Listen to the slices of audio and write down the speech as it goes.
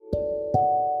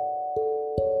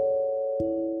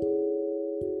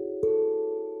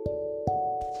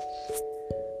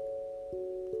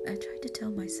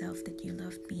myself that you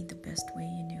loved me the best way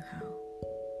you knew how.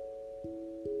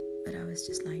 But I was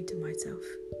just lying to myself.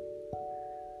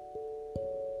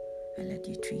 I let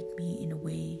you treat me in a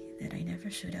way that I never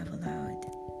should have allowed.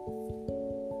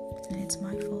 And it's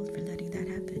my fault for letting that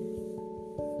happen.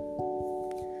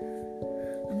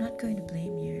 I'm not going to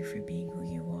blame you for being who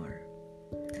you are.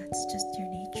 That's just your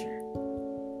nature.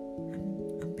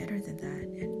 I'm better than that,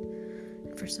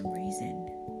 and for some reason,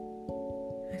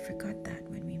 I forgot that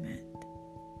when we met.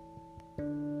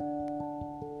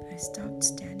 I stopped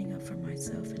standing up for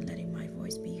myself and letting my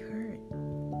voice be heard.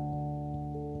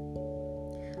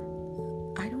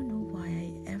 I don't know why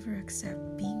I ever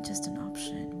accept being just an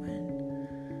option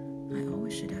when I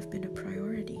always should have been a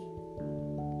priority.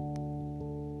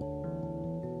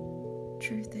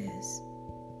 Truth is,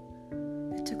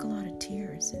 it took a lot of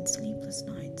tears and sleepless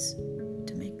nights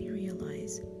to make me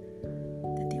realize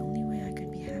that the only way I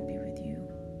could be happy with you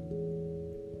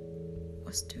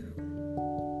was to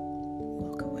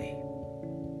walk away.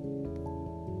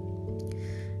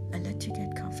 I let you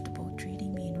get comfortable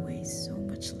treating me in ways so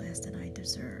much less than I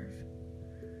deserve.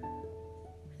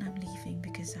 And I'm leaving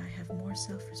because I have more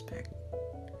self-respect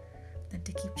than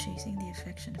to keep chasing the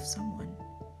affection of someone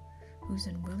who's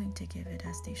unwilling to give it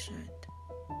as they should.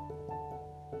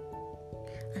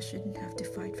 I shouldn't have to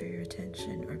fight for your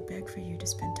attention or beg for you to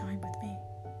spend time with me.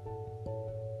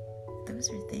 Those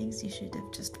are things you should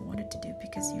have just wanted to do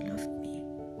because you loved me.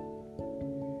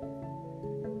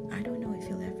 I don't know if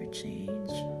you'll ever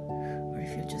change, or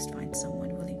if you'll just find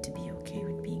someone willing to be okay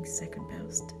with being second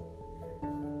best.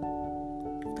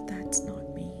 But that's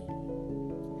not me,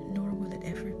 nor will it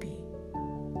ever be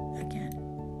again.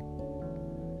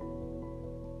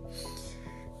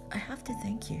 I have to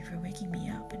thank you for waking me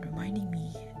up and reminding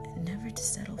me never to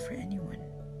settle for anyone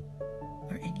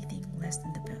or anything less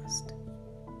than the best.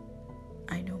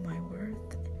 I know my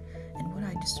worth and what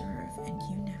I deserve, and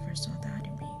you never saw that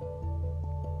in me.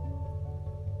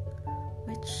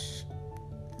 Which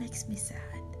makes me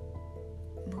sad,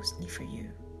 mostly for you.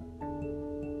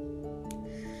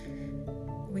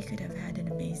 We could have had an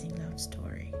amazing love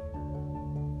story,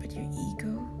 but your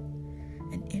ego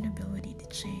and inability to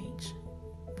change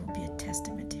will be a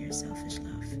testament to your selfish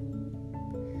love.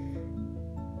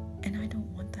 And I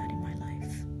don't want that in my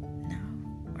life, now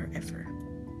or ever.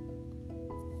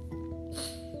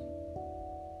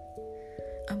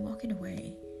 I'm walking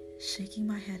away, shaking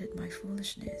my head at my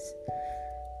foolishness,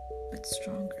 but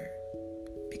stronger,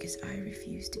 because I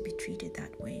refused to be treated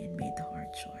that way and made the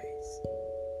hard choice.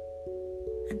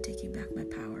 I'm taking back my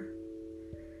power,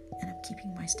 and I'm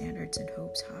keeping my standards and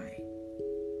hopes high.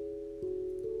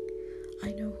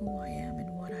 I know who I am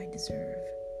and what I deserve,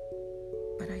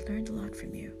 but I learned a lot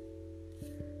from you.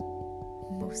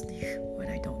 Mostly what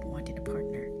I don't want in a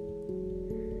partner.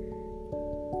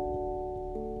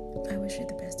 I wish you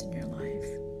the best in your life,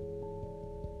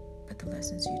 but the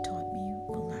lessons you taught me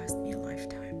will last me a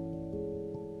lifetime.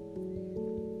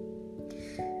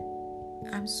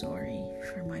 I'm sorry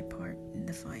for my part in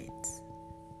the fights,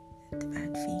 the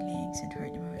bad feelings and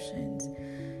hurt emotions,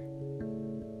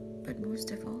 but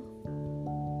most of all,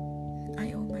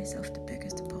 I owe myself the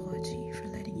biggest apology for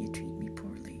letting you treat me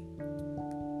poorly.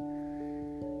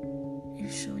 You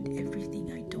showed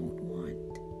everything I don't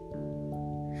want,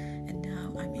 and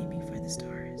now I'm aiming for the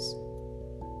stars.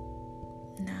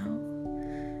 Now,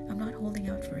 I'm not holding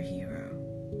out for a hero.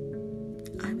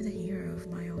 I'm the hero of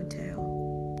my own tale.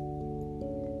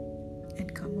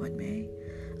 And come what may,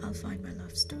 I'll find my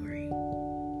love story.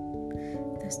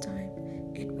 This time,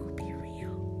 it will be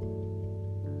real.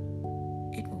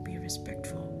 It will be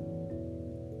respectful.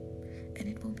 And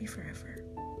it will be forever.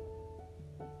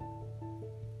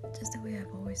 Just the way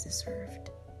I've always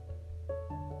deserved.